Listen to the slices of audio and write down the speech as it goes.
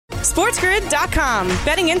SportsGrid.com.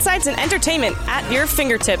 Betting insights and entertainment at your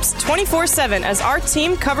fingertips 24/7 as our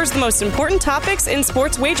team covers the most important topics in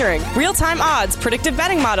sports wagering. Real-time odds, predictive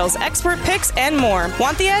betting models, expert picks, and more.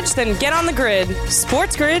 Want the edge? Then get on the grid.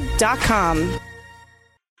 SportsGrid.com.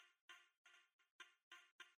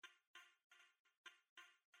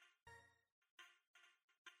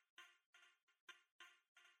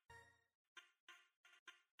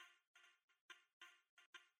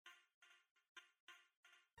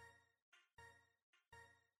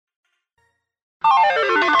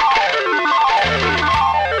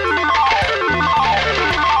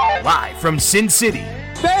 Live from Sin City,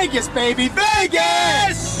 Vegas, baby,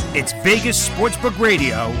 Vegas! It's Vegas Sportsbook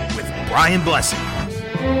Radio with Brian Blessing.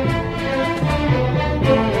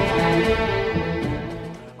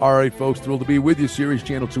 All right, folks, thrilled to be with you. Series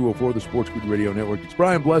Channel 204, the Sportsbook Radio Network. It's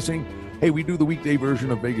Brian Blessing. Hey, we do the weekday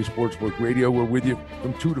version of Vegas Sportsbook Radio. We're with you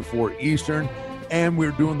from 2 to 4 Eastern, and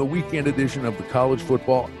we're doing the weekend edition of the college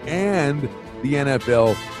football and the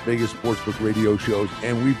NFL Vegas Sportsbook Radio shows,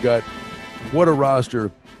 and we've got what a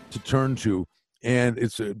roster to turn to, and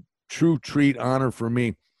it's a true treat, honor for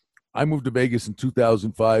me. I moved to Vegas in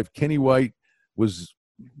 2005. Kenny White was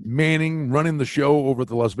running the show over at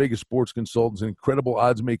the Las Vegas Sports Consultants, an incredible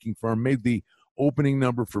odds-making firm, made the opening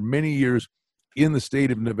number for many years in the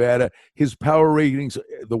state of Nevada. His power ratings,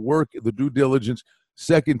 the work, the due diligence,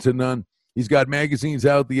 second to none. He's got magazines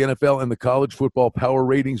out, the NFL and the college football power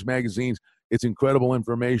ratings magazines. It's incredible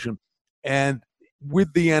information. And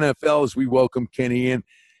with the NFL, as we welcome Kenny in,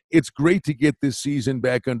 it's great to get this season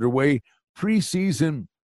back underway. Preseason,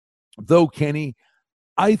 though, Kenny,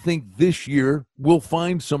 I think this year we'll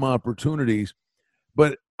find some opportunities,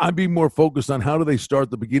 but I'd be more focused on how do they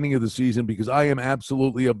start the beginning of the season, because I am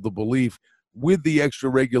absolutely of the belief with the extra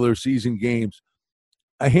regular season games,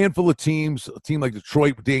 a handful of teams, a team like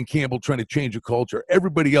Detroit with Dan Campbell trying to change a culture,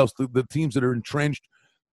 everybody else, the teams that are entrenched,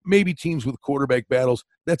 maybe teams with quarterback battles,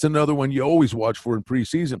 that's another one you always watch for in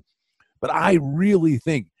preseason. But I really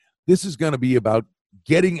think this is going to be about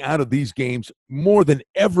getting out of these games more than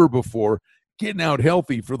ever before, getting out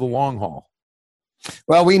healthy for the long haul.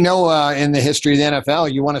 Well, we know in the history of the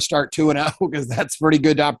NFL, you want to start 2-0 because that's a pretty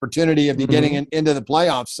good opportunity of you getting into the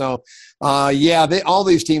playoffs. So, all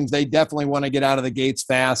these teams, they definitely want to get out of the gates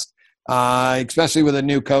fast, especially with a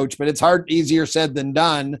new coach. But it's easier said than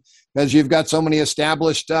done because you've got so many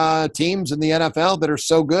established teams in the NFL that are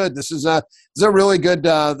so good. This is a really good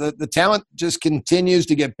the talent just continues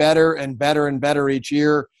to get better and better and better each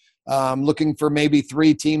year. Looking for maybe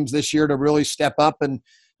 3 teams this year to really step up and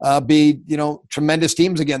be, tremendous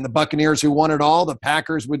teams again. The Buccaneers, who won it all, the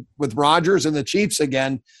Packers with Rodgers, and the Chiefs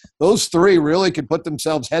again. Those 3 really could put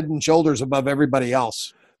themselves head and shoulders above everybody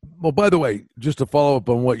else. Well, by the way, just to follow up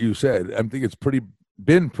on what you said, I think it's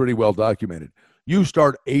been pretty well documented. You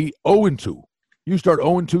start 0-2. You start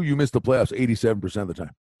 0-2, you miss the playoffs 87% of the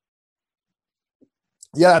time.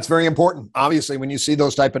 Yeah, that's very important. Obviously, when you see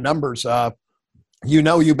those type of numbers,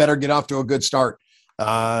 you better get off to a good start.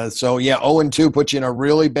 0-2 puts you in a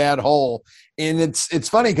really bad hole. And it's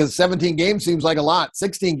funny because 17 games seems like a lot.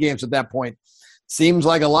 16 games at that point seems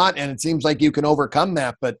like a lot, and it seems like you can overcome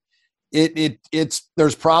that. But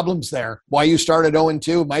there's problems there. Why you started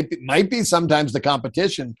 0-2 might be sometimes the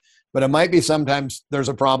competition, but it might be sometimes there's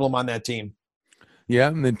a problem on that team. Yeah,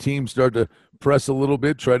 and then teams start to press a little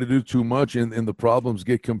bit, try to do too much, and the problems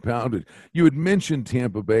get compounded. You had mentioned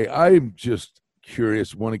Tampa Bay. I'm just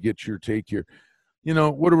curious, want to get your take here.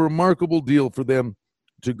 What a remarkable deal for them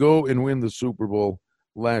to go and win the Super Bowl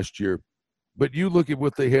last year. But you look at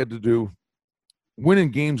what they had to do,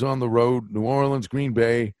 winning games on the road, New Orleans, Green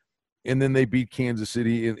Bay, and then they beat Kansas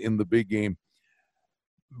City in the big game.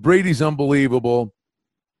 Brady's unbelievable.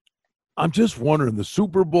 I'm just wondering, the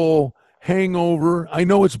Super Bowl hangover, I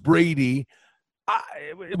know it's Brady.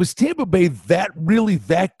 Was Tampa Bay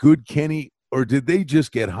that good, Kenny, or did they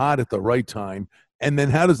just get hot at the right time? And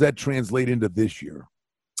then how does that translate into this year?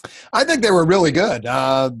 I think they were really good.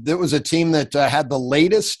 It was a team that had the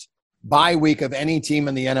latest bye week of any team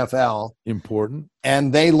in the NFL. Important.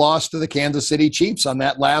 And they lost to the Kansas City Chiefs on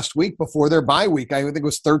that last week before their bye week. I think it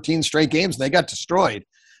was 13 straight games, and they got destroyed.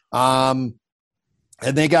 And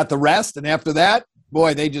they got the rest. And after that,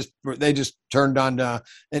 boy, they just turned on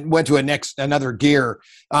and went to another gear.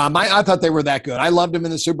 I thought they were that good. I loved them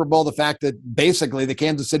in the Super Bowl. The fact that basically the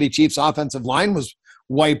Kansas City Chiefs offensive line was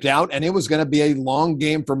wiped out, and it was going to be a long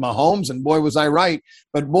game for Mahomes. And boy, was I right.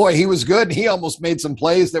 But boy, he was good. He almost made some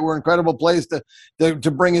plays that were incredible plays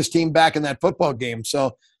to bring his team back in that football game.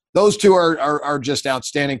 So those two are just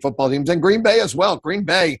outstanding football teams, and Green Bay as well. Green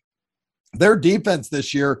Bay, their defense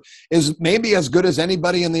this year is maybe as good as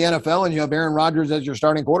anybody in the NFL, and you have Aaron Rodgers as your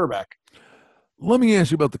starting quarterback. Let me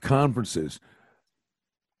ask you about the conferences.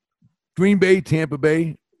 Green Bay, Tampa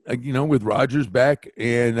Bay, with Rodgers back,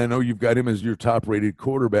 and I know you've got him as your top-rated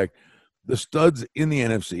quarterback. The studs in the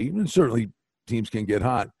NFC, and certainly teams can get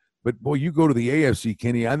hot, but, boy, you go to the AFC,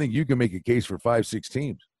 Kenny, I think you can make a case for 5-6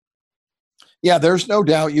 teams. Yeah, there's no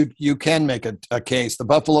doubt you can make a case. The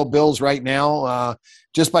Buffalo Bills right now,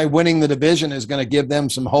 just by winning the division, is going to give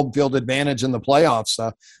them some home field advantage in the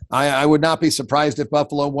playoffs. I would not be surprised if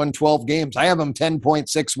Buffalo won 12 games. I have them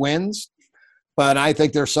 10.6 wins, but I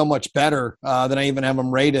think they're so much better than I even have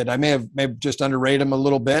them rated. I may have just underrated them a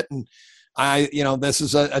little bit. And this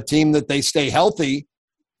is a team that they stay healthy,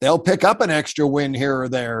 they'll pick up an extra win here or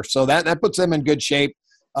there. So that puts them in good shape.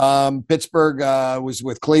 Pittsburgh was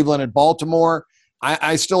with Cleveland and Baltimore.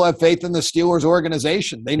 I still have faith in the Steelers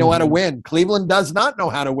organization. They know how to win. Cleveland does not know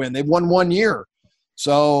how to win. They've won 1 year.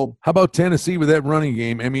 So how about Tennessee with that running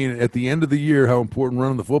game? I mean, at the end of the year, how important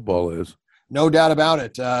running the football is. No doubt about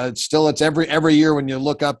it. It's every year when you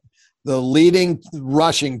look up the leading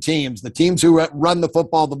rushing teams, the teams who run the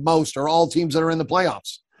football the most are all teams that are in the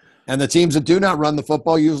playoffs. And the teams that do not run the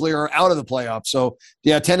football usually are out of the playoffs. So,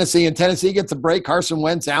 yeah, Tennessee gets a break. Carson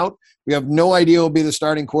Wentz out. We have no idea who will be the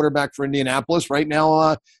starting quarterback for Indianapolis. Right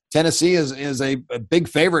now, Tennessee is a big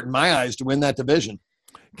favorite in my eyes to win that division.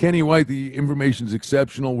 Kenny White, the information is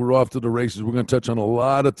exceptional. We're off to the races. We're going to touch on a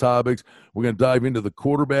lot of topics. We're going to dive into the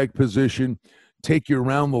quarterback position, take you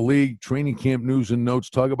around the league, training camp news and notes,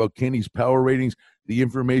 talk about Kenny's power ratings, the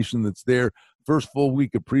information that's there. First full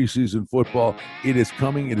week of preseason football. It is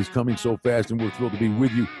coming. It is coming so fast, and we're thrilled to be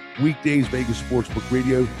with you. Weekdays, Vegas Sportsbook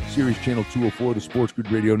Radio, Series Channel 204, the Sports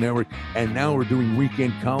Grid Radio Network. And now we're doing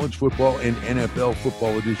weekend college football and NFL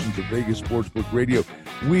football editions of Vegas Sportsbook Radio.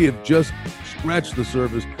 We have just scratched the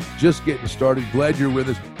surface, just getting started. Glad you're with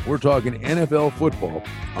us. We're talking NFL football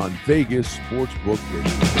on Vegas Sportsbook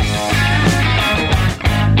Radio.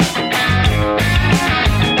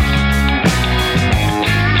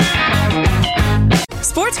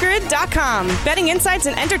 SportsGrid.com. Betting insights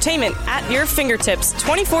and entertainment at your fingertips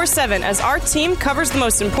 24/7 as our team covers the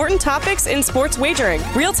most important topics in sports wagering.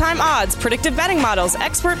 Real-time odds, predictive betting models,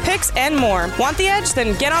 expert picks, and more. Want the edge?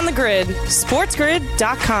 Then get on the grid.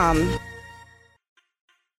 SportsGrid.com.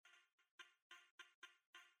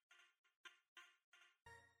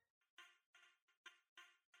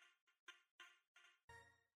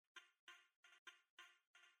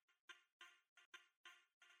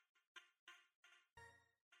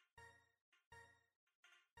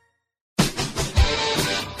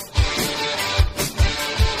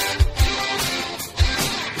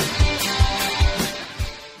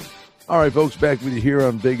 All right, folks, back with you here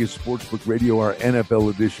on Vegas Sportsbook Radio, our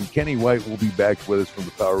NFL edition. Kenny White will be back with us from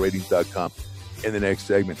thepowerratings.com in the next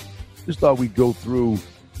segment. Just thought we'd go through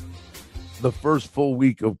the first full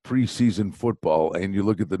week of preseason football, and you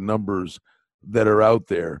look at the numbers that are out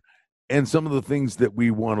there and some of the things that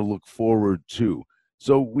we want to look forward to.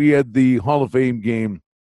 So we had the Hall of Fame game,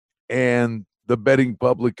 and the betting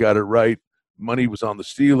public got it right. Money was on the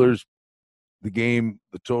Steelers. The game,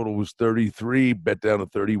 the total was 33, bet down to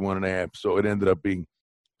 31.5. So it ended up being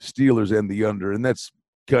Steelers and the under. And that's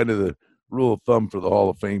kind of the rule of thumb for the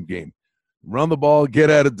Hall of Fame game. Run the ball,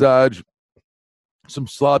 get out of dodge. Some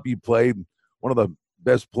sloppy play. One of the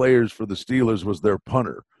best players for the Steelers was their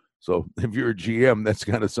punter. So if you're a GM, that's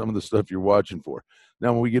kind of some of the stuff you're watching for.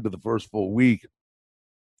 Now, when we get to the first full week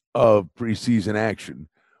of preseason action,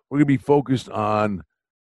 we're going to be focused on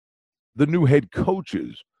the new head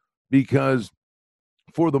coaches, because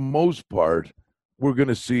for the most part, we're going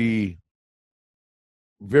to see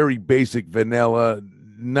very basic vanilla,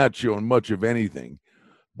 not showing much of anything.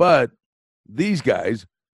 But these guys,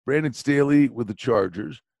 Brandon Staley with the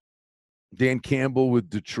Chargers, Dan Campbell with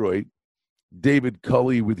Detroit, David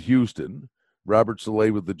Culley with Houston, Robert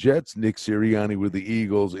Saleh with the Jets, Nick Sirianni with the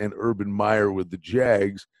Eagles, and Urban Meyer with the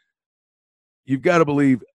Jags, you've got to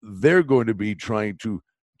believe they're going to be trying to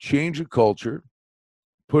change a culture,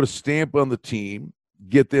 put a stamp on the team,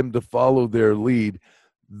 get them to follow their lead.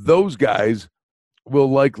 Those guys will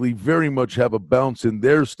likely very much have a bounce in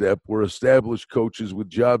their step, where established coaches with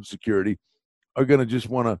job security are going to just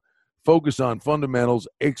want to focus on fundamentals,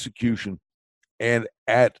 execution, and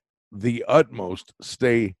at the utmost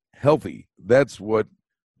stay healthy. That's what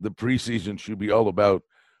the preseason should be all about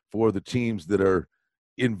for the teams that are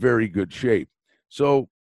in very good shape. So,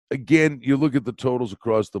 again, you look at the totals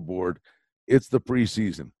across the board. It's the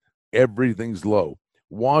preseason. Everything's low.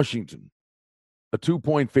 Washington, a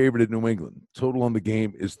 2-point favorite at New England. Total on the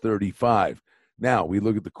game is 35. Now, we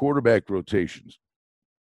look at the quarterback rotations.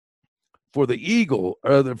 for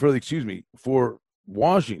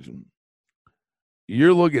Washington,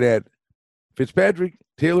 you're looking at Fitzpatrick,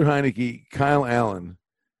 Taylor Heineke, Kyle Allen,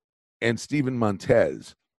 and Steven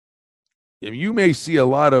Montez. You may see a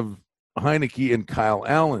lot of Heineke and Kyle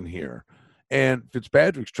Allen here, and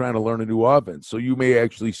Fitzpatrick's trying to learn a new offense, so you may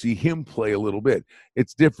actually see him play a little bit.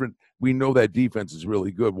 It's different. We know that defense is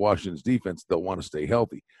really good. Washington's defense, they'll want to stay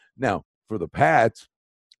healthy. Now, for the Pats,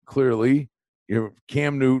 clearly, you're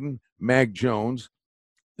Cam Newton, Mac Jones,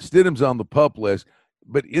 Stidham's on the PUP list.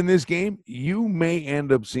 But in this game, you may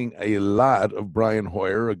end up seeing a lot of Brian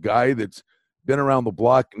Hoyer, a guy that's been around the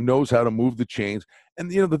block, knows how to move the chains. And,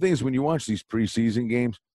 the thing is, when you watch these preseason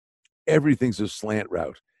games, everything's a slant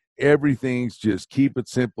route. Everything's just keep it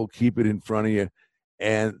simple, keep it in front of you.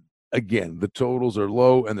 And, again, the totals are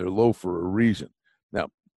low, and they're low for a reason. Now,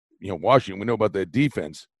 Washington, we know about that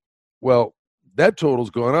defense. Well, that total's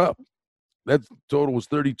gone up. That total was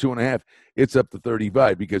 32.5. It's up to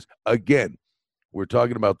 35 because, again, we're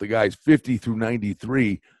talking about the guys 50 through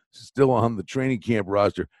 93 still on the training camp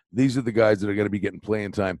roster. These are the guys that are going to be getting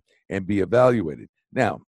playing time and be evaluated.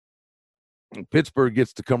 Now, Pittsburgh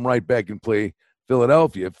gets to come right back and play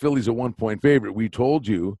Philadelphia. Philly's a 1-point favorite. We told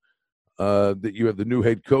you that you have the new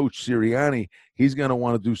head coach, Sirianni. He's going to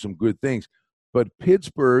want to do some good things. But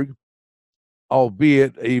Pittsburgh,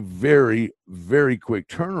 albeit a very, very quick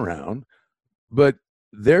turnaround, but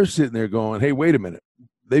they're sitting there going, hey, wait a minute.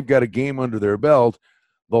 They've got a game under their belt.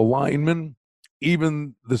 The linemen,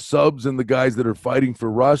 even the subs and the guys that are fighting for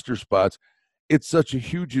roster spots, it's such a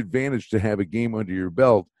huge advantage to have a game under your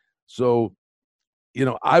belt. So,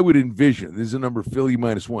 I would envision, this is a number Philly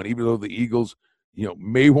 -1, even though the Eagles,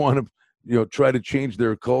 may want to, try to change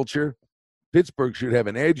their culture. Pittsburgh should have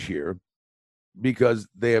an edge here because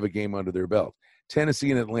they have a game under their belt.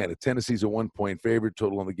 Tennessee and Atlanta. Tennessee's a 1-point favorite.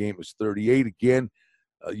 Total on the game is 38. Again,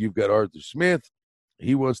 you've got Arthur Smith.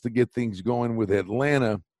 He wants to get things going with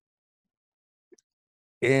Atlanta.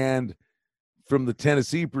 And from the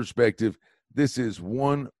Tennessee perspective, this is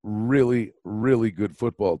one really, really good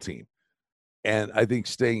football team. And I think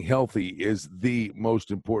staying healthy is the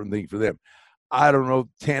most important thing for them. I don't know,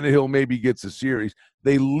 Tannehill maybe gets a series.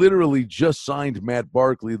 They literally just signed Matt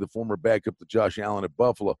Barkley, the former backup to Josh Allen at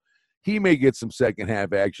Buffalo. He may get some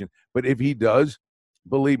second-half action, but if he does,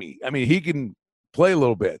 believe me, he can play a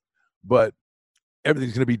little bit, but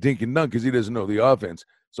everything's going to be dink and dunk because he doesn't know the offense.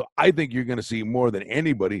 So I think you're going to see more than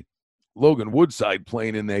anybody Logan Woodside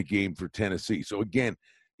playing in that game for Tennessee. So, again,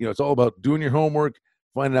 it's all about doing your homework,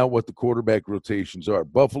 finding out what the quarterback rotations are.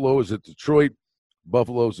 Buffalo is at Detroit.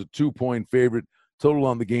 Buffalo's a 2-point favorite. Total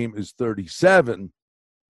on the game is 37.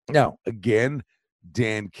 Now, again,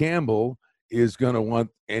 Dan Campbell is going to want,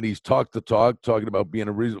 and he's talked the talk, talking about being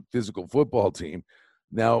a real physical football team.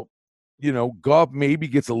 Now, Goff maybe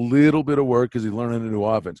gets a little bit of work because he's learning a new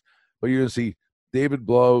offense. But you're going to see David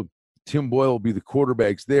Blough, Tim Boyle will be the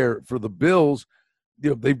quarterbacks there. For the Bills,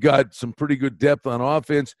 they've got some pretty good depth on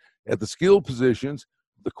offense at the skill positions.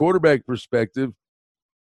 The quarterback perspective,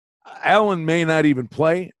 Allen may not even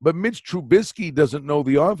play, but Mitch Trubisky doesn't know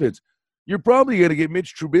the offense. You're probably going to get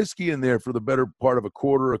Mitch Trubisky in there for the better part of a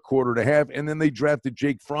quarter and a half. And then they drafted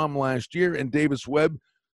Jake Fromm last year, and Davis Webb.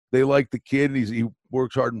 They like the kid. He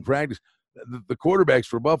works hard in practice. The quarterbacks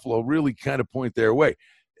for Buffalo really kind of point their way.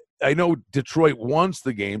 I know Detroit wants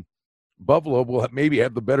the game. Buffalo will maybe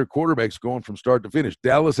have the better quarterbacks going from start to finish.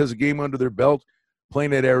 Dallas has a game under their belt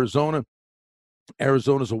playing at Arizona.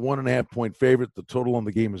 Arizona's a 1.5-point favorite. The total on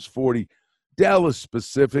the game is 40. Dallas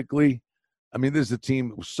specifically, this is a team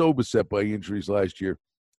that was so beset by injuries last year.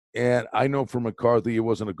 And I know for McCarthy, it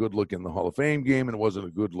wasn't a good look in the Hall of Fame game, and it wasn't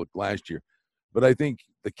a good look last year. But I think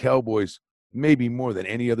the Cowboys, maybe more than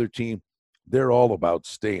any other team, they're all about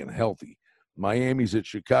staying healthy. Miami's at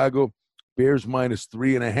Chicago. Bears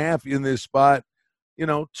 -3.5 in this spot.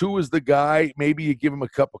 Tua is the guy. Maybe you give him a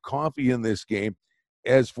cup of coffee in this game.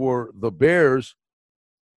 As for the Bears,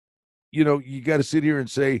 you got to sit here and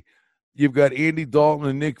say you've got Andy Dalton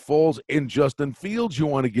and Nick Foles and Justin Fields you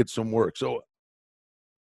want to get some work. So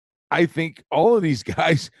I think all of these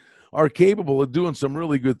guys are capable of doing some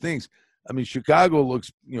really good things. Chicago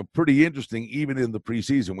looks, pretty interesting even in the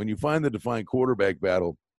preseason. When you find the defined quarterback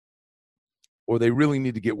battle, or they really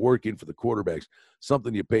need to get work in for the quarterbacks,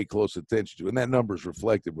 something you pay close attention to. And that number is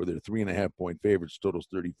reflected where they're 3.5-point favorites, totals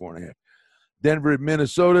 34.5. Denver at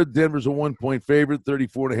Minnesota. Denver's a 1-point favorite.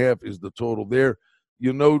 34.5 is the total there.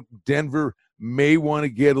 Denver may want to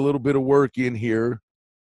get a little bit of work in here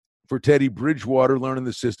for Teddy Bridgewater learning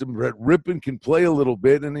the system. Brett Rippon can play a little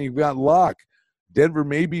bit, and then you've got Locke. Denver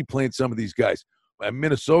may be playing some of these guys. At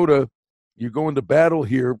Minnesota, you're going to battle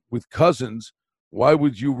here with Cousins, Why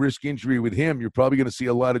would you risk injury with him? You're probably going to see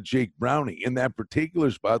a lot of Jake Browning. In that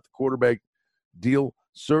particular spot, the quarterback deal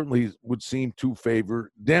certainly would seem to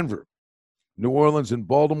favor Denver. New Orleans and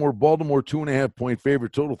Baltimore. Baltimore 2.5-point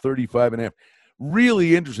favorite, total 35.5.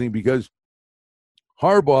 Really interesting because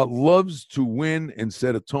Harbaugh loves to win and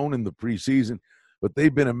set a tone in the preseason, but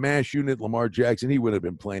they've been a mash unit. Lamar Jackson, he would have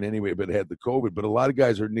been playing anyway, but had the COVID. But a lot of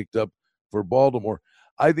guys are nicked up for Baltimore.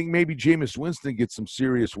 I think maybe Jameis Winston gets some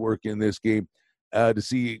serious work in this game to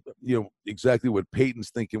see, exactly what Peyton's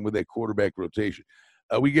thinking with that quarterback rotation.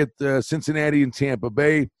 We get Cincinnati and Tampa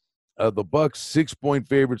Bay. The Bucs 6-point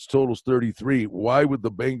favorites, totals 33. Why would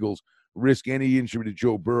the Bengals risk any injury to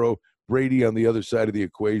Joe Burrow? Brady on the other side of the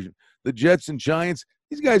equation. The Jets and Giants,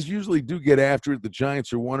 these guys usually do get after it. The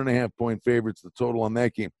Giants are 1.5-point favorites. The total on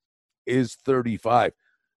that game is 35.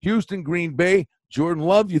 Houston, Green Bay. Jordan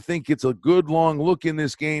Love, you think it's a good long look in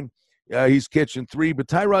this game. He's catching 3, but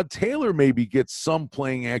Tyrod Taylor maybe gets some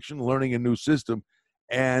playing action, learning a new system.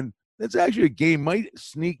 And it's actually a game might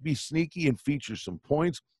be sneaky and feature some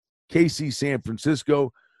points. KC, San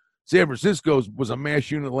Francisco. San Francisco was a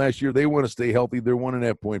mash unit last year. They want to stay healthy. They're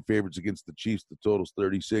 1.5-point favorites against the Chiefs. The total's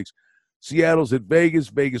 36. Seattle's at Vegas.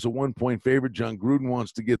 Vegas a 1-point favorite. John Gruden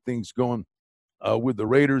wants to get things going with the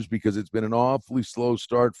Raiders because it's been an awfully slow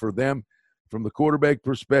start for them. From the quarterback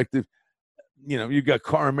perspective, you've got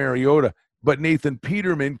Carr Mariota, but Nathan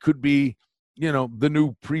Peterman could be, the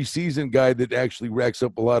new preseason guy that actually racks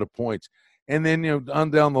up a lot of points. And then,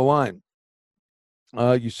 on down the line,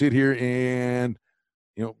 you sit here and,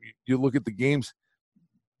 you look at the games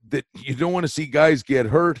that you don't want to see guys get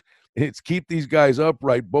hurt. It's keep these guys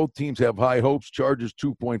upright. Both teams have high hopes. Chargers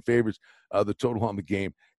 2-point favorites. The total on the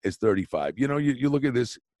game is 35. You look at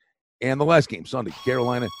this. And the last game, Sunday,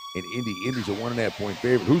 Carolina and Indy. Indy's a 1.5-point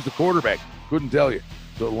favorite. Who's the quarterback? Couldn't tell you.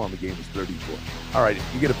 Total on the game is 34. All right,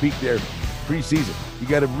 you get a peek there. Preseason. You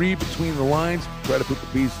got to read between the lines. Try to put the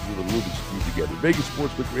pieces of the Rubik's Cube together. Vegas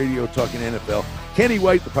Sportsbook Radio talking NFL. Kenny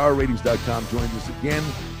White, thepowerratings.com, joins us again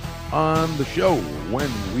on the show when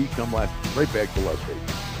we come right back to Las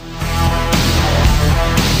Vegas.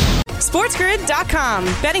 SportsGrid.com.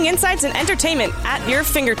 Betting insights and entertainment at your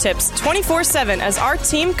fingertips 24/7 as our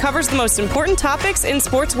team covers the most important topics in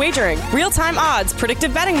sports wagering. Real-time odds,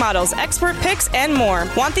 predictive betting models, expert picks, and more.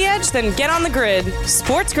 Want the edge? Then get on the grid.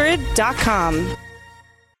 SportsGrid.com.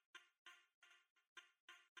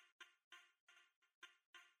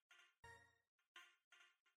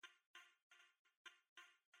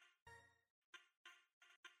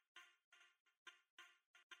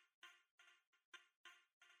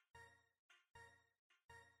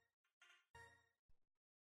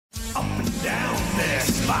 Up and down their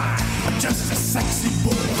spine, I'm just a sexy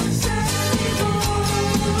boy.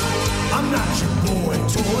 I'm not your boy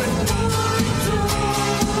toy.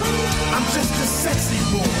 I'm just a sexy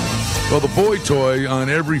boy. Well, the boy toy on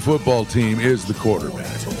every football team is the quarterback.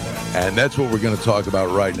 And that's what we're going to talk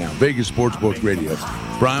about right now. Vegas Sportsbook Radio.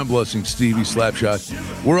 Brian Blessing, Stevie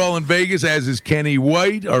Slapshot. We're all in Vegas, as is Kenny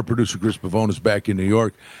White. Our producer, Chris Pavonis, back in New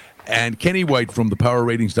York. And Kenny White from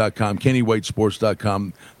thepowerratings.com,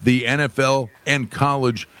 KennyWhiteSports.com, the NFL and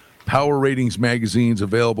college power ratings magazines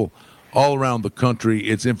available all around the country.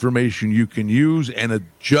 It's information you can use and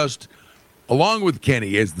adjust along with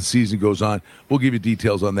Kenny as the season goes on. We'll give you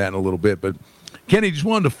details on that in a little bit. But, Kenny, just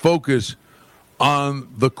wanted to focus on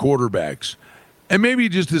the quarterbacks. And maybe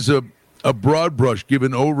just as a broad brush, give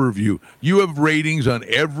an overview. You have ratings on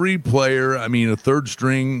every player, a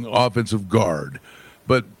third-string offensive guard.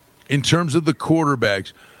 But in terms of the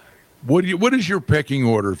quarterbacks, what is your pecking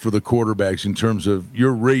order for the quarterbacks in terms of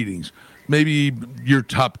your ratings? Maybe your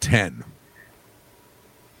top 10.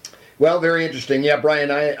 Well, very interesting. Yeah, Brian,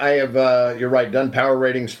 I have, you're right, done power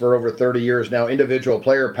ratings for over 30 years now, individual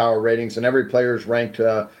player power ratings, and every player is ranked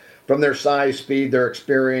from their size, speed, their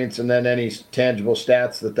experience, and then any tangible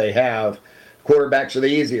stats that they have. Quarterbacks are the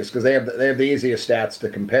easiest because they have the easiest stats to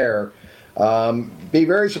compare. Be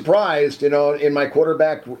very surprised, in my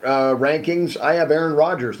quarterback rankings, I have Aaron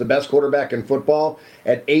Rodgers, the best quarterback in football,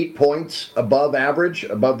 at 8 points above the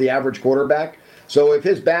average quarterback. So if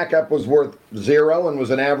his backup was worth 0 and was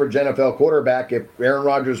an average NFL quarterback, if Aaron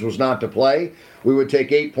Rodgers was not to play, we would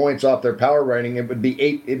take 8 points off their power rating. It'd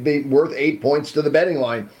be worth 8 points to the betting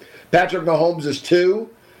line. Patrick Mahomes is 2,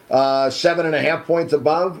 7.5 points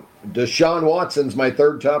above. Deshaun Watson's my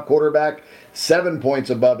third top quarterback, 7 points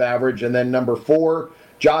above average. And then number 4,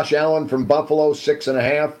 Josh Allen from Buffalo,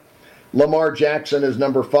 6.5. Lamar Jackson is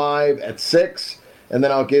number 5 at 6. And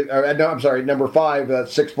then number 5,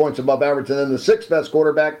 6 points above average. And then the sixth best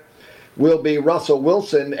quarterback will be Russell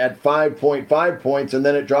Wilson at 5.5 points. And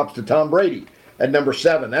then it drops to Tom Brady at number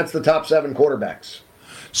 7. That's the top 7 quarterbacks.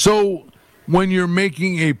 So when you're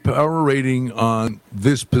making a power rating on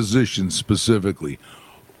this position specifically,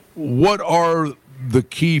 what are the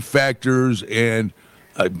key factors, and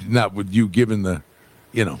not with you giving the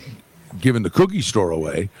cookie store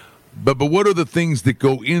away, but what are the things that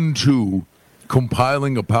go into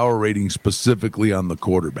compiling a power rating specifically on the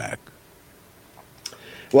quarterback?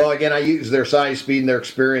 Well, again, I use their size, speed, and their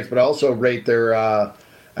experience, but I also rate their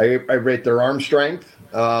I rate their arm strength.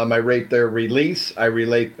 I rate their release. I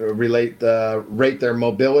rate their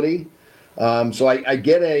mobility. So I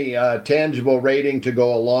get a tangible rating to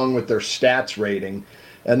go along with their stats rating.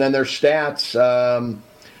 And then their stats,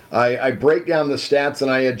 I break down the stats and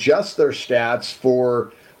I adjust their stats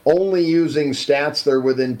for only using stats that are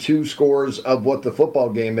within 2 scores of what the football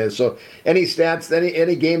game is. So any stats,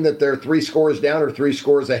 any game that they're 3 scores down or 3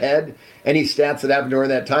 scores ahead, any stats that happen during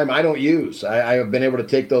that time, I don't use. I have been able to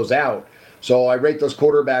take those out. So I rate those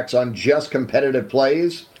quarterbacks on just competitive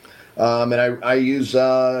plays. And I use,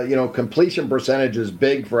 completion percentage is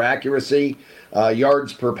big for accuracy,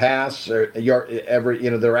 yards per pass, their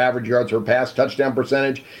average yards per pass, touchdown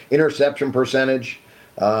percentage, interception percentage.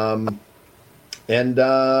 And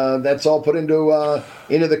that's all put into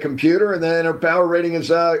the computer, and then our power rating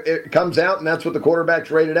it comes out, and that's what the quarterback's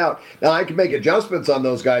rated out. Now, I can make adjustments on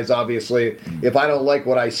those guys, obviously, if I don't like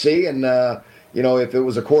what I see. And, if it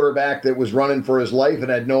was a quarterback that was running for his life and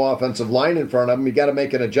had no offensive line in front of him, you got to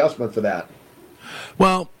make an adjustment for that.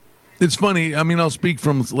 Well, it's funny. I mean, I'll speak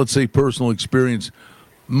from, let's say, personal experience.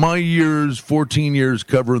 My 14 years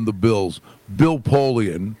covering the Bills, Bill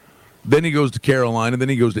Polian, then he goes to Carolina, then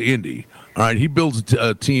he goes to Indy. All right, he builds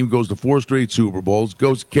a team, goes to 4 straight Super Bowls,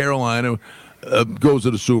 goes to Carolina, goes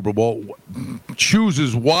to the Super Bowl,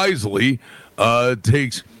 chooses wisely,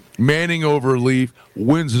 takes Manning over Leaf,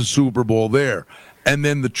 wins the Super Bowl there. And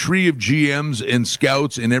then the tree of GMs and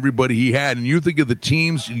scouts and everybody he had. And you think of the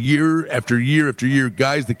teams year after year after year,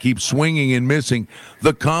 guys that keep swinging and missing.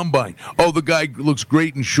 The combine. Oh, the guy looks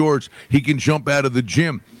great in shorts. He can jump out of the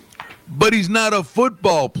gym. But he's not a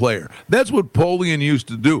football player. That's what Polian used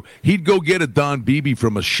to do. He'd go get a Don Beebe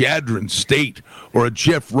from a Chadron State or a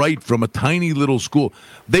Jeff Wright from a tiny little school.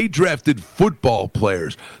 They drafted football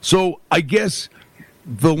players. So I guess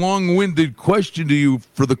the long-winded question to you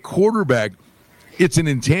for the quarterback, it's an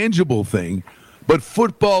intangible thing, but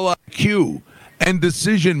football IQ and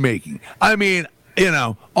decision-making. I mean,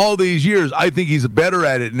 all these years, I think he's better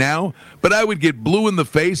at it now, but I would get blue in the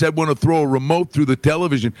face. I'd want to throw a remote through the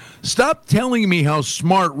television. Stop telling me how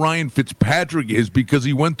smart Ryan Fitzpatrick is because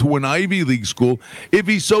he went to an Ivy League school. If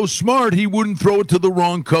he's so smart, he wouldn't throw it to the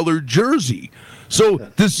wrong colored jersey. So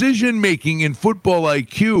decision-making in football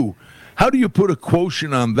IQ, how do you put a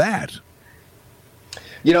quotient on that?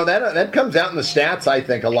 That comes out in the stats, I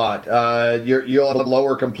think, a lot. You'll have a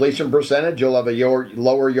lower completion percentage. You'll have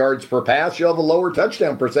lower yards per pass. You'll have a lower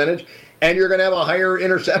touchdown percentage. And you're going to have a higher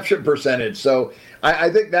interception percentage. So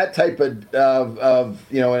I think that type of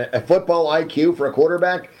a football IQ for a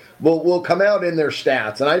quarterback will come out in their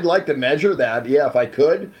stats. And I'd like to measure that, if I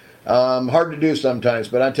could. Hard to do sometimes,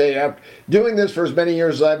 but I tell you, after doing this for as many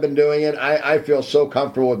years as I've been doing it, I feel so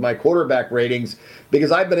comfortable with my quarterback ratings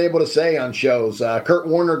because I've been able to say on shows, Kurt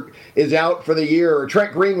Warner is out for the year, or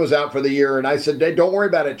Trent Green was out for the year, and I said, hey, don't worry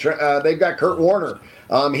about it. They've got Kurt Warner.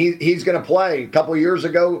 He's going to play. A couple of years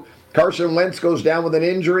ago, Carson Wentz goes down with an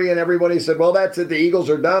injury, and everybody said, well, that's it. The Eagles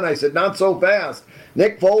are done. I said, not so fast.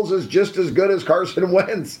 Nick Foles is just as good as Carson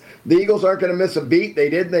Wentz. The Eagles aren't going to miss a beat. They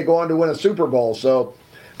did, and they go on to win a Super Bowl. So,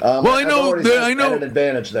 I know an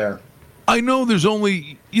advantage there. I know there's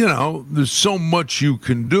only, there's so much you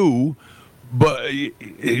can do, but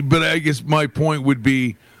I guess my point would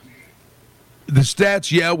be the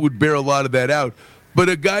stats, would bear a lot of that out. But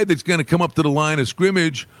a guy that's going to come up to the line of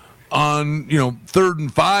scrimmage on, 3rd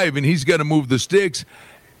and 5, and he's got to move the sticks,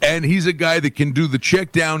 and he's a guy that can do the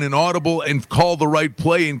check down and audible and call the right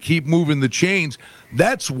play and keep moving the chains,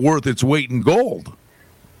 that's worth its weight in gold.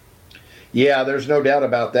 Yeah, there's no doubt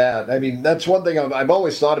about that. I mean, that's one thing I've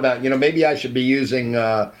always thought about. Maybe I should be using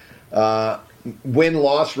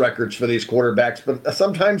win-loss records for these quarterbacks, but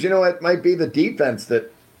sometimes, it might be the defense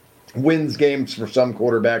that wins games for some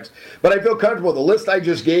quarterbacks. But I feel comfortable. The list I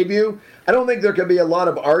just gave you, I don't think there could be a lot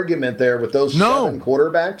of argument there with those 7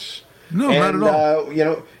 quarterbacks. No, not at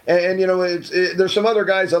all. There's some other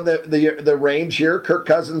guys on the range here. Kirk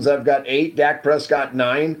Cousins, I've got 8. Dak Prescott,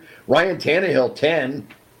 9. Ryan Tannehill, 10.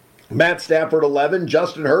 Matt Stafford, 11.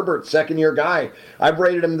 Justin Herbert, second-year guy. I've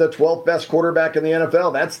rated him the 12th best quarterback in the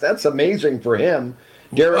NFL. That's amazing for him.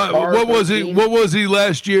 Derek Carr, what was he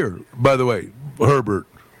last year, by the way, Herbert?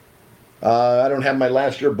 I don't have my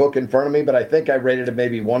last year book in front of me, but I think I rated him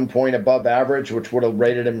maybe 1 point above average, which would have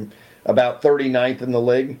rated him about 39th in the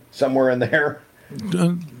league, somewhere in there.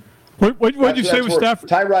 What did you say with Stafford?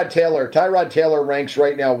 Tyrod Taylor ranks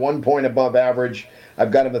right now 1 point above average.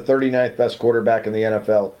 I've got him the 39th best quarterback in the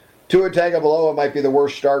NFL. Tua Tagovailoa might be the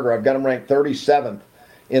worst starter. I've got him ranked 37th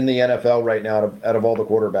in the NFL right now out of all the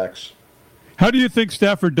quarterbacks. How do you think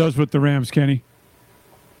Stafford does with the Rams, Kenny?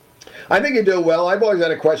 I think he'd do well. I've always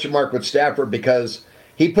had a question mark with Stafford because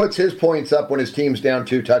he puts his points up when his team's down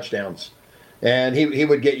 2 touchdowns. And he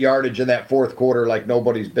would get yardage in that fourth quarter like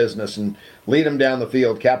nobody's business and lead them down the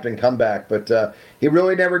field, captain comeback. But he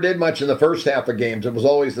really never did much in the first half of games. It was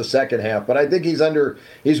always the second half. But I think he's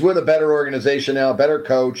with a better organization now, better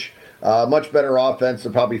coach, much better offense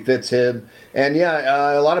that probably fits him. And,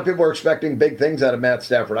 a lot of people are expecting big things out of Matt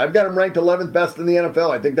Stafford. I've got him ranked 11th best in the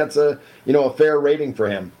NFL. I think that's a fair rating for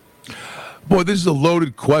him. Boy, this is a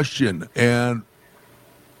loaded question, and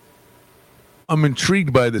I'm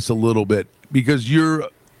intrigued by this a little bit because you're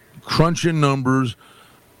crunching numbers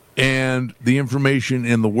and the information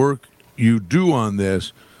and the work you do on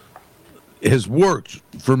this has worked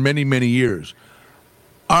for many, many years.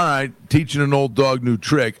 All right, teaching an old dog new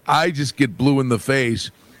trick. I just get blue in the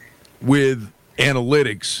face with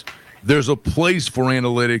analytics. There's a place for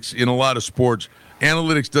analytics in a lot of sports.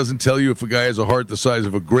 Analytics doesn't tell you if a guy has a heart the size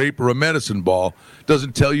of a grape or a medicine ball.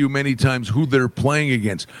 Doesn't tell you many times who they're playing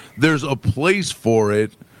against. There's a place for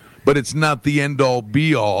it, but it's not the end-all,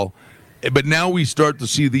 be-all. But now we start to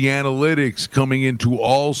see the analytics coming into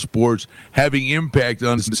all sports having impact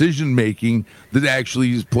on decision-making that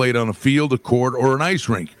actually is played on a field, a court, or an ice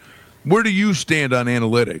rink. Where do you stand on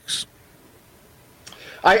analytics?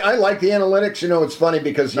 I like the analytics. It's funny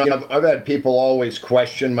because I've had people always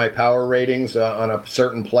question my power ratings on a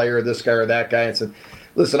certain player, this guy or that guy, and said,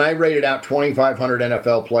 listen, I rated out 2,500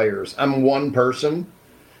 NFL players. I'm one person,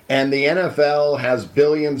 and the NFL has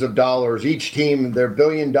billions of dollars. Each team, they're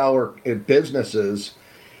billion-dollar businesses,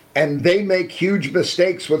 and they make huge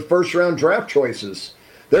mistakes with first-round draft choices.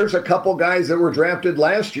 There's a couple guys that were drafted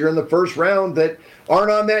last year in the first round that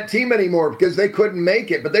aren't on that team anymore because they couldn't make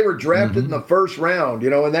it, but they were drafted in the first round,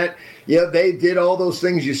 and that, they did all those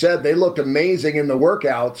things you said. They looked amazing in the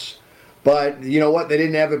workouts, but you know what? They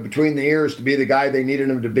didn't have it between the ears to be the guy they needed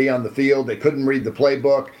him to be on the field. They couldn't read the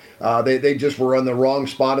playbook. They just were on the wrong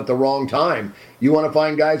spot at the wrong time. You want to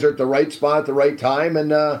find guys that are at the right spot at the right time,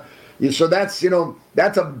 and so that's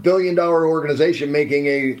a billion-dollar organization making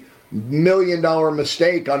a $1 million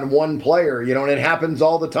mistake on one player, and it happens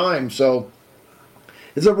all the time. So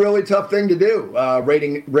it's a really tough thing to do,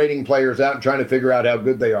 rating players out and trying to figure out how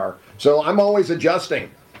good they are. So I'm always adjusting.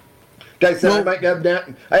 Like I said,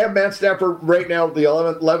 I have Matt Stafford right now, the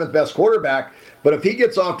 11th best quarterback, but if he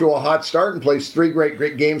gets off to a hot start and plays 3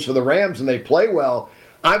 great games for the Rams and they play well,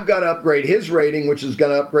 I've got to upgrade his rating, which is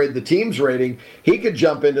going to upgrade the team's rating. He could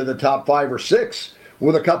jump into the top 5 or 6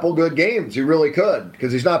 with a couple good games. He really could,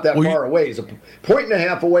 because he's not that far away. He's a point and a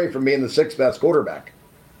half away from being the 6th best quarterback.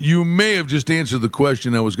 You may have just answered the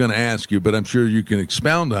question I was going to ask you, but I'm sure you can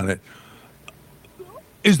expound on it.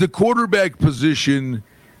 Is the quarterback position,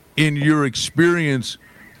 in your experience,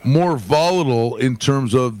 more volatile in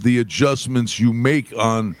terms of the adjustments you make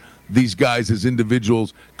on these guys as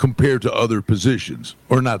individuals compared to other positions,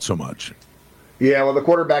 or not so much? Yeah, well, the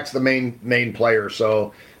quarterback's the main player,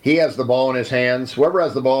 so he has the ball in his hands. Whoever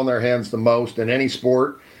has the ball in their hands the most in any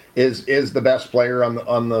sport is the best player on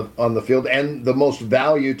the field, and the most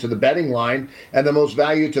value to the betting line, and the most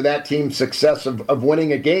value to that team's success of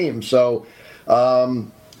winning a game. So,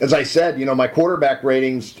 as I said, my quarterback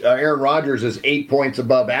ratings, Aaron Rodgers is 8 points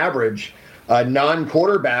above average.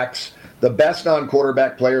 Non-quarterbacks, the best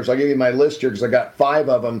non-quarterback players, I'll give you my list here because I got 5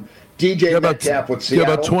 of them. DJ Metcalf with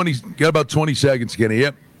Seattle. Got about 20 seconds, Kenny.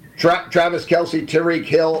 Yep. Travis Kelce, Tyreek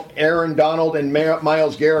Hill, Aaron Donald, and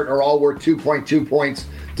Myles Garrett are all worth 2.2 points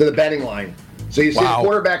to the betting line. So you see, the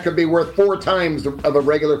quarterback could be worth 4 times of a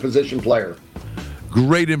regular position player.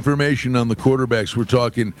 Great information on the quarterbacks. We're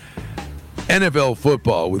talking NFL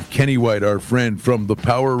football with Kenny White, our friend from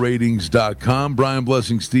thepowerratings.com. Brian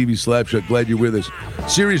Blessing, Stevie Slapshot, glad you're with us.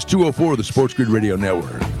 Series 204 of the Sports Grid Radio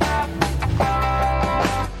Network.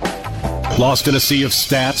 Lost in a sea of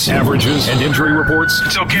stats, averages, and injury reports?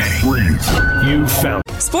 It's okay. You found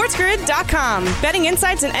SportsGrid.com. Betting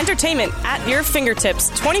insights and entertainment at your fingertips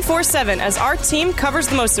 24/7 as our team covers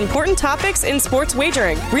the most important topics in sports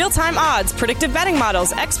wagering. Real-time odds, predictive betting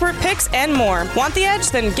models, expert picks, and more. Want the edge?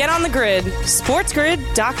 Then get on the grid.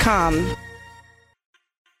 SportsGrid.com.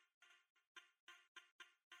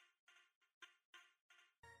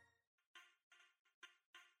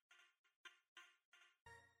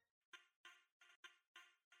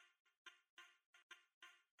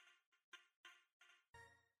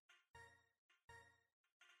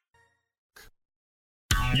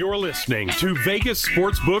 You're listening to Vegas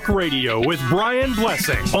Sportsbook Radio with Brian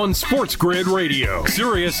Blessing on Sports Grid Radio,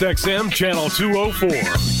 Sirius XM Channel 204.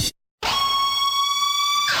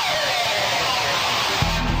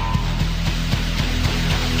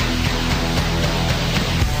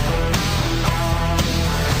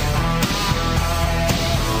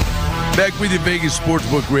 Back with you, Vegas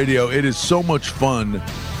Sportsbook Radio. It is so much fun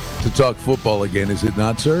to talk football again, is it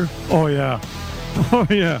not, sir? Oh, yeah. Oh,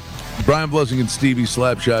 yeah. Brian Blessing and Stevie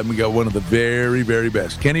Slapshot, and we got one of the very, very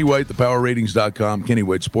best. Kenny White, thepowerratings.com,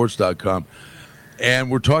 KennyWhiteSports.com. And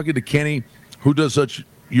we're talking to Kenny, who does such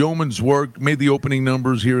yeoman's work, made the opening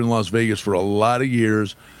numbers here in Las Vegas for a lot of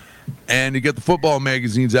years. And you got the football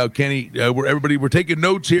magazines out. Kenny, we're taking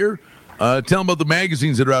notes here. Tell them about the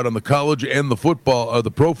magazines that are out on the college and the football, the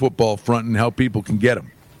pro football front, and how people can get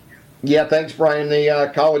them. Yeah, thanks, Brian.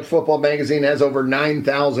 The college football magazine has over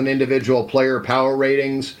 9,000 individual player power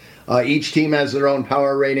ratings. Each team has their own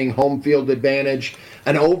power rating, home field advantage,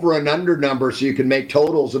 an over and under number so you can make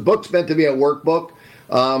totals. The book's meant to be a workbook.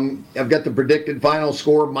 I've got the predicted final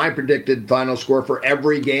score, my predicted final score for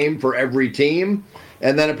every game for every team,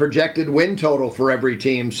 and then a projected win total for every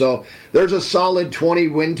team. So there's a solid 20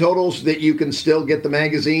 win totals that you can still get the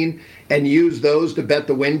magazine and use those to bet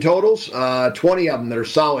the win totals. 20 of them that are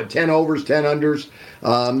solid, 10 overs, 10 unders.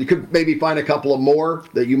 You could maybe find a couple of more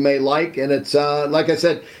that you may like. And it's, like I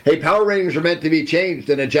said, hey, power ratings are meant to be changed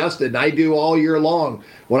and adjusted. And I do all year long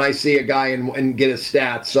when I see a guy and get his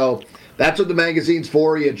stats. So that's what the magazine's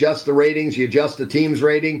for. You adjust the ratings, you adjust the team's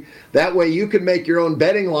rating. That way you can make your own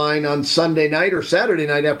betting line on Sunday night or Saturday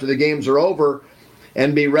night after the games are over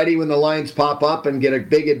and be ready when the lines pop up and get a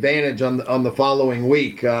big advantage on the following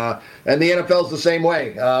week. And the NFL's the same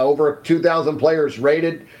way. Over 2,000 players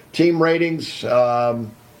rated, team ratings. There's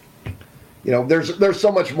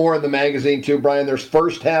so much more in the magazine too, Brian. There's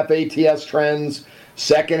first half ATS trends,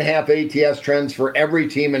 second half ATS trends for every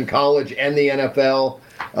team in college and the NFL.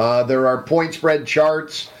 There are point spread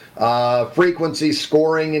charts, frequency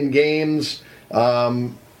scoring in games,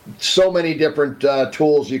 so many different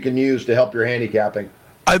tools you can use to help your handicapping.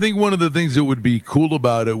 I think one of the things that would be cool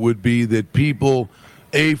about it would be that people,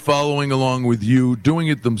 following along with you, doing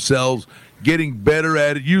it themselves, getting better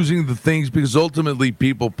at it, using the things, because ultimately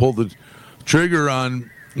people pull the trigger on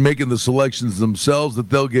making the selections themselves, that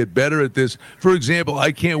they'll get better at this. For example,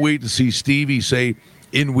 I can't wait to see Stevie say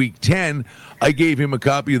in week 10, I gave him a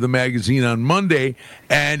copy of the magazine on Monday,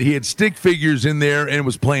 and he had stick figures in there and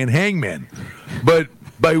was playing hangman. But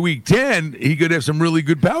by week 10, he could have some really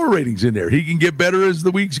good power ratings in there. He can get better as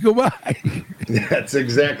the weeks go by. That's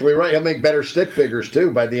exactly right. He'll make better stick figures,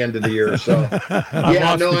 too, by the end of the year. So,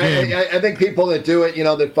 I think people that do it,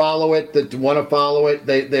 that follow it, that want to follow it,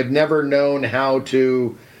 they've never known how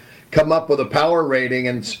to come up with a power rating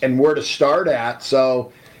and where to start at.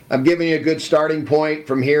 So I'm giving you a good starting point.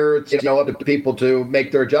 From here, it's up to people to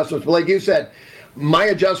make their adjustments. But like you said, my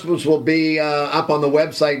adjustments will be up on the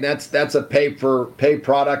website, and that's a pay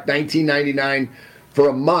product, $19.99 for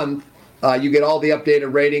a month. You get all the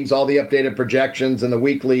updated ratings, all the updated projections, and the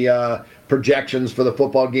weekly projections for the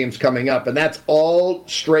football games coming up. And that's all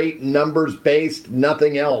straight numbers based,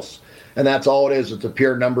 nothing else. And that's all it is. It's a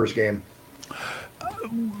pure numbers game.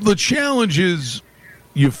 The challenges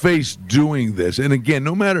you face doing this, and again,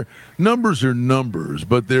 no matter, numbers are numbers,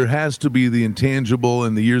 but there has to be the intangible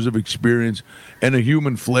and the years of experience and a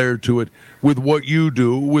human flair to it with what you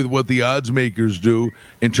do, with what the odds makers do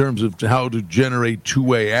in terms of how to generate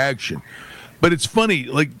two-way action. But it's funny,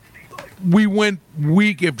 like, we went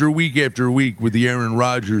week after week after week with the Aaron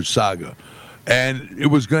Rodgers saga, and it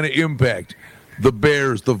was going to impact the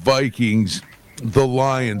Bears, the Vikings, the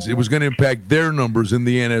Lions. It was going to impact their numbers in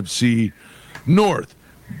the NFC North.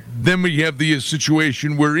 Then we have the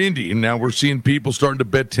situation where Indy, and now we're seeing people starting to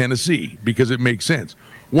bet Tennessee because it makes sense.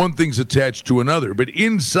 One thing's attached to another. But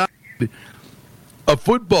inside a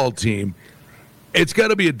football team, it's got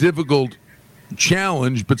to be a difficult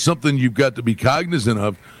challenge, but something you've got to be cognizant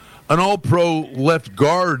of. An all-pro left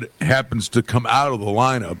guard happens to come out of the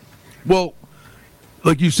lineup. Well,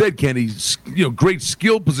 like you said, Kenny, great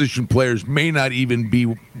skill position players may not even be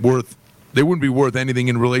they wouldn't be worth anything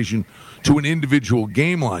in relation to an individual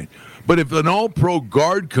game line. But if an all-pro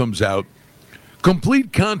guard comes out,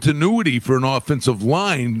 complete continuity for an offensive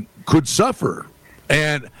line could suffer.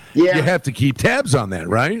 And you have to keep tabs on that,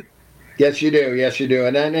 right? Yes, you do. Yes, you do.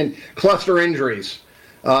 And then cluster injuries.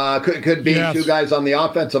 Could be two guys on the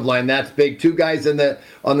offensive line. That's big. Two guys on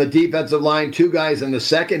the defensive line, two guys in the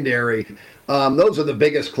secondary. Those are the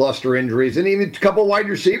biggest cluster injuries, and even a couple wide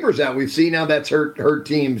receivers out. We've seen how that's hurt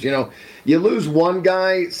teams. You lose one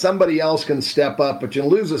guy, somebody else can step up, but you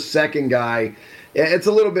lose a second guy, it's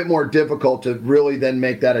a little bit more difficult to really then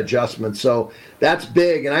make that adjustment. So that's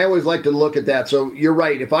big, and I always like to look at that. So you're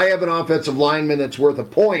right. If I have an offensive lineman that's worth a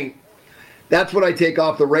point, that's what I take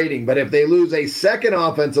off the rating. But if they lose a second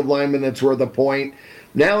offensive lineman that's worth a point,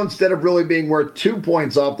 now instead of really being worth 2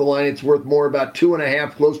 points off the line, it's worth more, about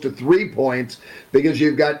 2.5, close to 3 points, because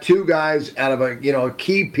you've got two guys out of a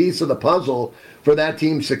key piece of the puzzle for that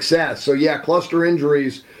team's success. So yeah, cluster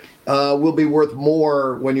injuries will be worth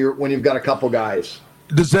more when you've got a couple guys.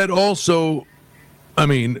 Does that also, I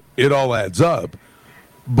mean, it all adds up,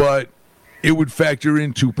 but it would factor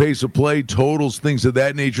into pace of play, totals, things of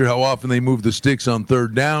that nature, how often they move the sticks on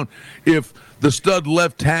third down. If the stud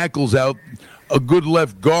left tackle's out, a good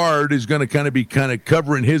left guard is going to be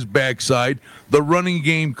covering his backside. The running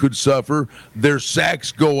game could suffer. Their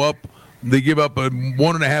sacks go up. They give up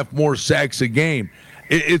 1.5 more sacks a game.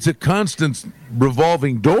 It's a constant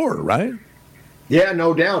revolving door, right? Yeah,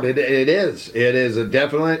 no doubt. It is. It is a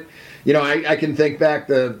definite. I can think back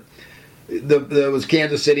was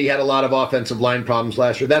Kansas City had a lot of offensive line problems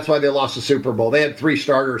last year. That's why they lost the Super Bowl. They had 3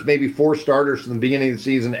 starters, maybe 4 starters from the beginning of the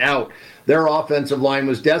season out. Their offensive line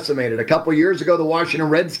was decimated. A couple years ago, the Washington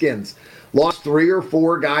Redskins lost 3 or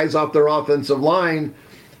 4 guys off their offensive line.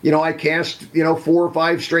 I cashed 4 or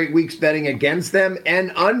 5 straight weeks betting against them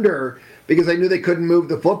and under, because I knew they couldn't move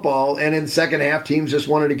the football, and in the second half, teams just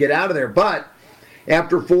wanted to get out of there. But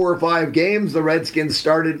after 4 or 5 games, the Redskins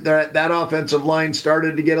started that offensive line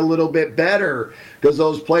started to get a little bit better, because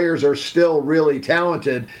those players are still really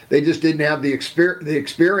talented. They just didn't have the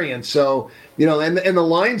experience. So, and the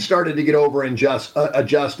line started to get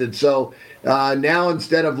adjusted. So now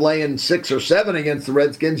instead of laying 6 or 7 against the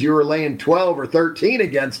Redskins, you were laying 12 or 13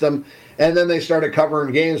 against them. And then they started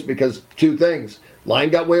covering games because 2 things.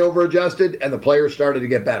 Line got way over adjusted, and the players started to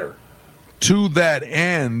get better. To that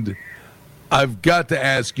end, I've got to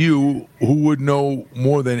ask you, who would know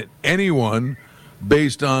more than anyone,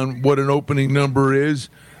 based on what an opening number is.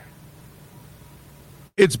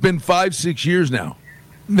 It's been 5-6 years now.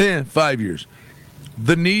 5 years.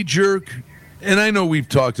 The knee jerk, and I know we've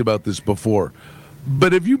talked about this before,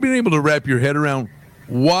 but have you been able to wrap your head around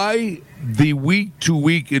why the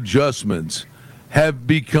week-to-week adjustments have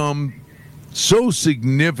become so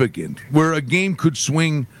significant, where a game could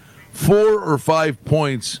swing 4 or 5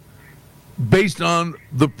 points based on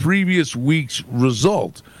the previous week's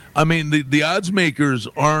result? I mean, the odds makers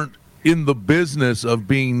aren't in the business of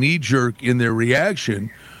being knee-jerk in their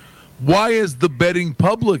reaction. Why has the betting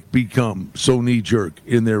public become so knee-jerk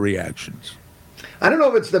in their reactions? I don't know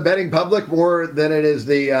if it's the betting public more than it is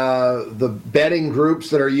the betting groups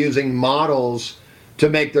that are using models to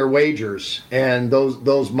make their wagers. And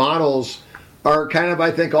those models are kind of,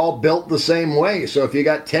 I think, all built the same way. So if you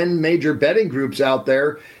got 10 major betting groups out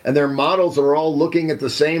there and their models are all looking at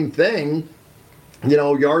the same thing,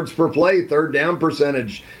 yards per play, third down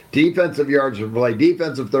percentage, defensive yards per play,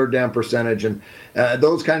 defensive third down percentage, and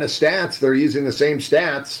those kind of stats, they're using the same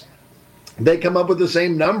stats. They come up with the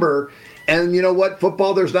same number. And you know what?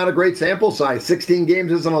 Football, there's not a great sample size. 16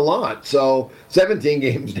 games isn't a lot. So 17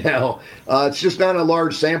 games now. It's just not a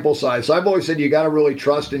large sample size. So I've always said you got to really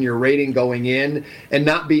trust in your rating going in and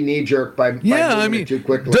not be knee-jerk by moving it too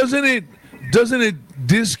quickly. Doesn't it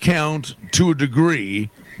discount to a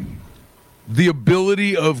degree the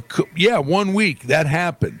ability of 1 week that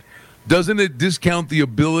happened? Doesn't it discount the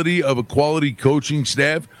ability of a quality coaching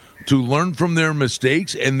staff to learn from their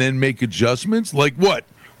mistakes and then make adjustments? Like what?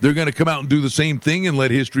 They're going to come out and do the same thing and let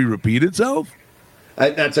history repeat itself?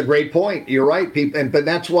 That's a great point. You're right, but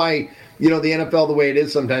that's why the NFL the way it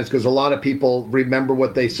is sometimes, because a lot of people remember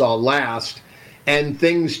what they saw last, and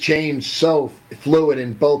things change so fluid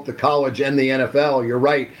in both the college and the NFL. You're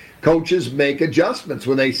right. Coaches make adjustments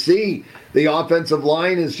when they see the offensive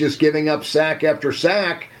line is just giving up sack after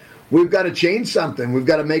sack. We've got to change something. We've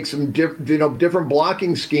got to make some different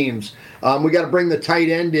blocking schemes. We got to bring the tight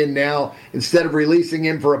end in now. Instead of releasing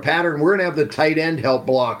him for a pattern, we're going to have the tight end help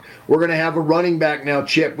block. We're going to have a running back now,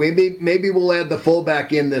 Chip. Maybe we'll add the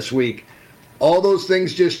fullback in this week. All those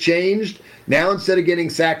things just changed. Now instead of getting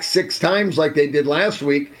sacked 6 times like they did last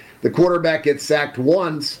week, the quarterback gets sacked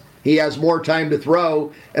once. He has more time to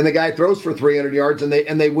throw, and the guy throws for 300 yards, and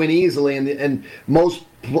they win easily. And most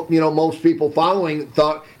people following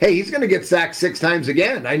thought, hey, he's going to get sacked 6 times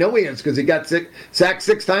again. I know he is, because he got sacked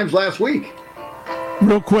 6 times last week.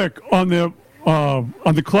 Real quick on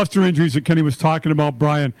the cluster injuries that Kenny was talking about,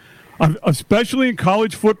 Brian, especially in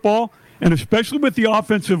college football, and especially with the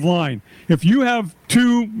offensive line, if you have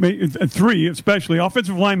 2, 3, especially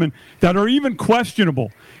offensive linemen that are even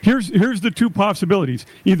questionable, here's the 2 possibilities.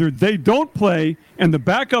 Either they don't play and the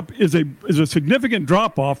backup is a significant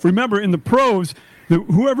drop-off. Remember, in the pros,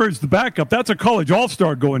 whoever is the backup, that's a college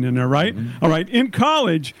all-star going in there, right? Mm-hmm. All right. In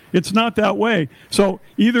college, it's not that way. So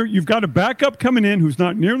either you've got a backup coming in who's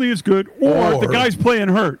not nearly as good, or the guy's playing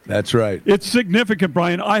hurt. That's right. It's significant,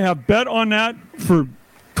 Brian. I have bet on that for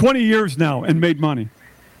 20 years now and made money.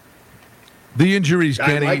 The injuries,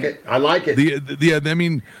 Kenny. I like it.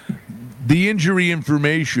 The injury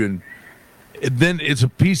information, then it's a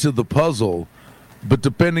piece of the puzzle, but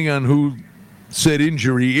depending on who said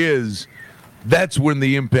injury is, that's when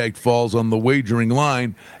the impact falls on the wagering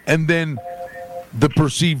line, and then the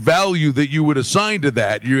perceived value that you would assign to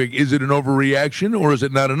that. Is it an overreaction or is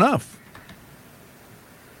it not enough?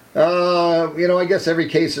 I guess every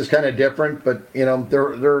case is kind of different, but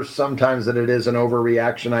there's sometimes that it is an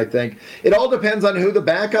overreaction. I think it all depends on who the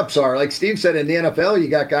backups are. Like Steve said, in the NFL, you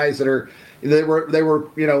got guys that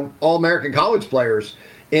were All-American college players.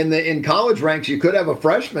 In college ranks, you could have a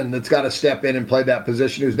freshman that's got to step in and play that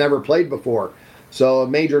position who's never played before. So a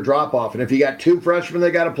major drop-off. And if you got 2 freshmen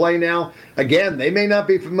that got to play now, again, they may not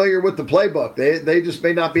be familiar with the playbook. They just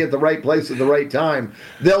may not be at the right place at the right time.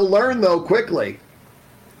 They'll learn, though, quickly.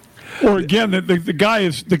 Or again, the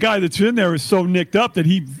guy that's in there is so nicked up that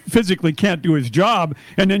he physically can't do his job,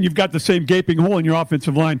 and then you've got the same gaping hole in your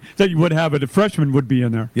offensive line that you would have if a freshman would be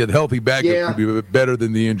in there. Yeah, the healthy backup could be better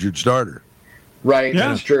than the injured starter. Right, yeah.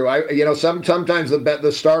 That's true. Sometimes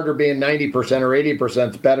the starter being 90% or 80%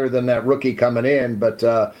 is better than that rookie coming in,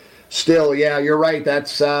 but still, yeah, you're right.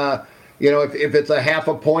 That's if it's a half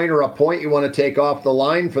a point or a point you want to take off the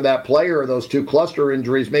line for that player or those 2 cluster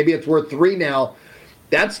injuries, maybe it's worth 3 now.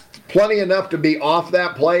 That's plenty enough to be off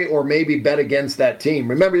that play or maybe bet against that team.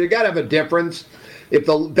 Remember, you got to have a difference. If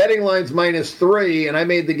the betting line's -3 and I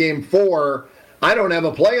made the game 4. I don't have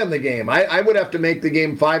a play on the game. I would have to make the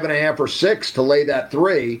game 5.5 or 6 to lay that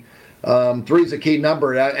 3. 3 is a key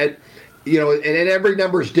number. And every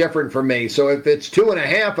number is different for me. So if it's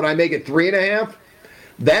 2.5 and I make it 3.5,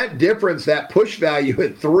 that difference, that push value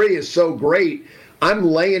at 3 is so great. I'm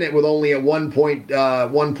laying it with only a 1 point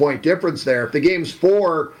difference there. If the game's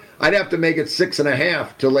 4, I'd have to make it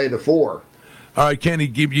 6.5 to lay the 4. All right, Kenny,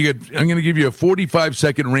 I'm going to give you a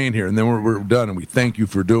 45-second rant here, and then we're done, and we thank you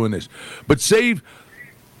for doing this. But save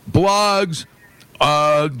blogs,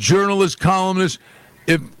 journalists, columnists.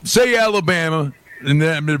 If, say, Alabama, and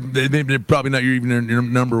they're probably not even your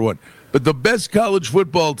number 1, but the best college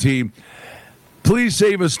football team, please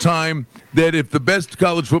save us time that if the best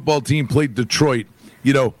college football team played Detroit,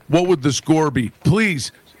 what would the score be?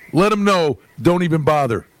 Please let them know. Don't even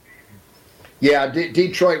bother. Yeah,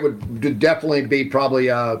 Detroit would definitely be probably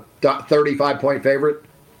a 35-point favorite.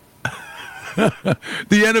 The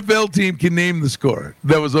NFL team can name the score.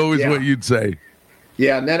 That was always what you'd say.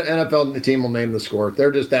 Yeah, NFL team will name the score.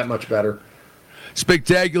 They're just that much better.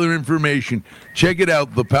 Spectacular information. Check it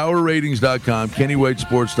out, thepowerratings.com,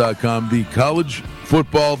 KennyWhiteSports.com, the college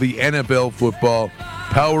football, the NFL football,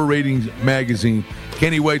 Power Ratings magazine.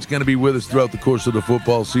 Kenny White's going to be with us throughout the course of the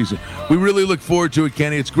football season. We really look forward to it,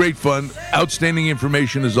 Kenny. It's great fun. Outstanding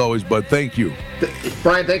information as always, bud. Thank you.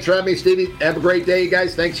 Brian, thanks for having me. Stevie, have a great day, you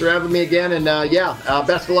guys. Thanks for having me again. And,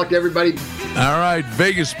 best of luck to everybody. All right,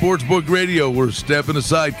 Vegas Sportsbook Radio. We're stepping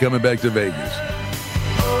aside, coming back to Vegas.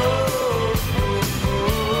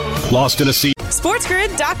 Lost in a sea.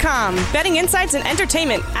 SportsGrid.com. Betting insights and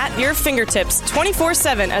entertainment at your fingertips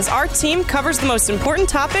 24/7 as our team covers the most important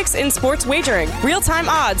topics in sports wagering. Real-time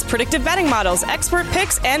odds, predictive betting models, expert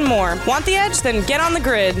picks, and more. Want the edge? Then get on the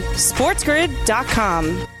grid.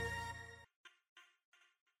 SportsGrid.com.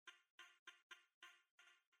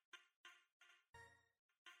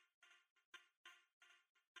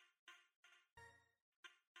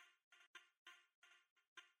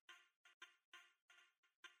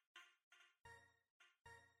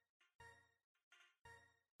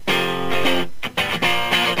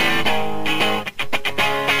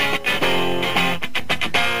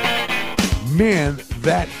 Man,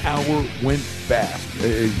 that hour went fast.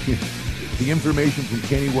 The information from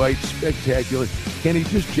Kenny White, spectacular. Kenny,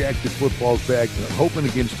 just jacked the footballs back, hoping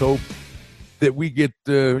against hope that we get,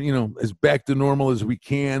 as back to normal as we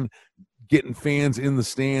can, getting fans in the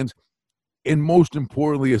stands, and most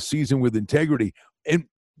importantly, a season with integrity. And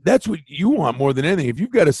that's what you want more than anything. If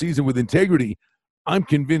you've got a season with integrity, I'm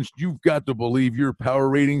convinced you've got to believe your power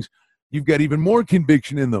ratings. You've got even more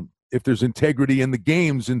conviction in them if there's integrity in the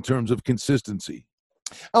games in terms of consistency.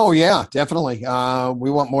 Oh yeah, definitely.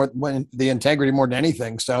 We want the integrity more than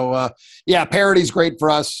anything. So yeah, parity's great for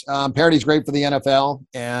us. Parity's great for the NFL,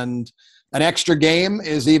 and an extra game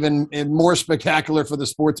is even more spectacular for the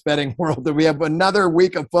sports betting world. That we have another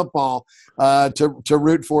week of football to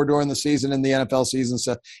root for during the season in the NFL season.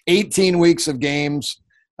 So 18 weeks of games.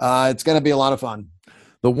 It's going to be a lot of fun.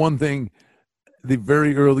 The one thing, the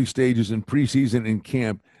very early stages in preseason and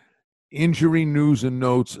camp, injury news and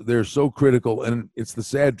notes, they're so critical, and it's the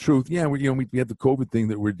sad truth. Yeah, we have the COVID thing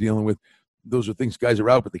that we're dealing with. Those are things, guys are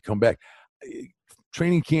out, but they come back.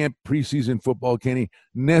 Training camp, preseason football, Kenny,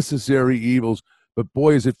 necessary evils. But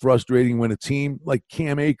boy, is it frustrating when a team like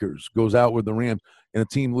Cam Akers goes out with the Rams and a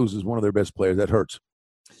team loses one of their best players. That hurts.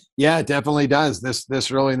 Yeah, it definitely does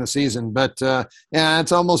this early in the season. But yeah,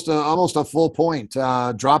 it's almost a full point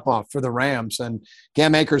drop off for the Rams, and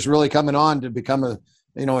Cam Akers really coming on to become a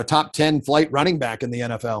top 10 flight running back in the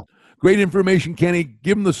NFL. Great information, Kenny.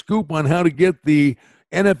 Give them the scoop on how to get the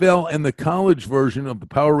NFL and the college version of the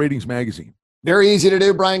Power Ratings magazine. Very easy to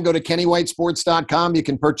do, Brian. Go to KennyWhiteSports.com. You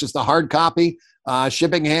can purchase the hard copy.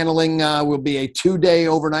 Shipping handling will be a 2-day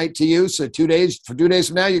overnight to you. So 2 days from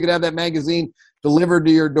now, you can have that magazine delivered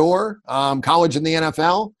to your door, college and the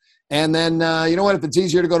NFL. And then, you know what? If it's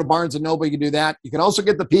easier to go to Barnes & Noble, you can do that. You can also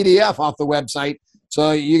get the PDF off the website.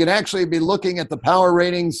 So you can actually be looking at the power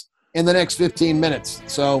ratings in the next 15 minutes.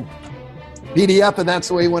 So PDF, and that's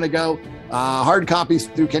the way you want to go. Hard copies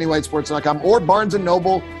through KennyWhiteSports.com or Barnes &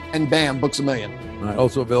 Noble, and bam, Books A Million. All right,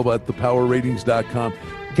 also available at thepowerratings.com.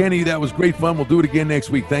 Kenny, that was great fun. We'll do it again next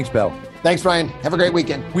week. Thanks, pal. Thanks, Brian. Have a great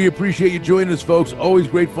weekend. We appreciate you joining us, folks. Always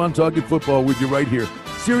great fun talking football with you right here.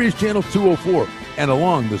 Sirius Channel 204 and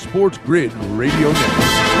along the Sports Grid Radio Network.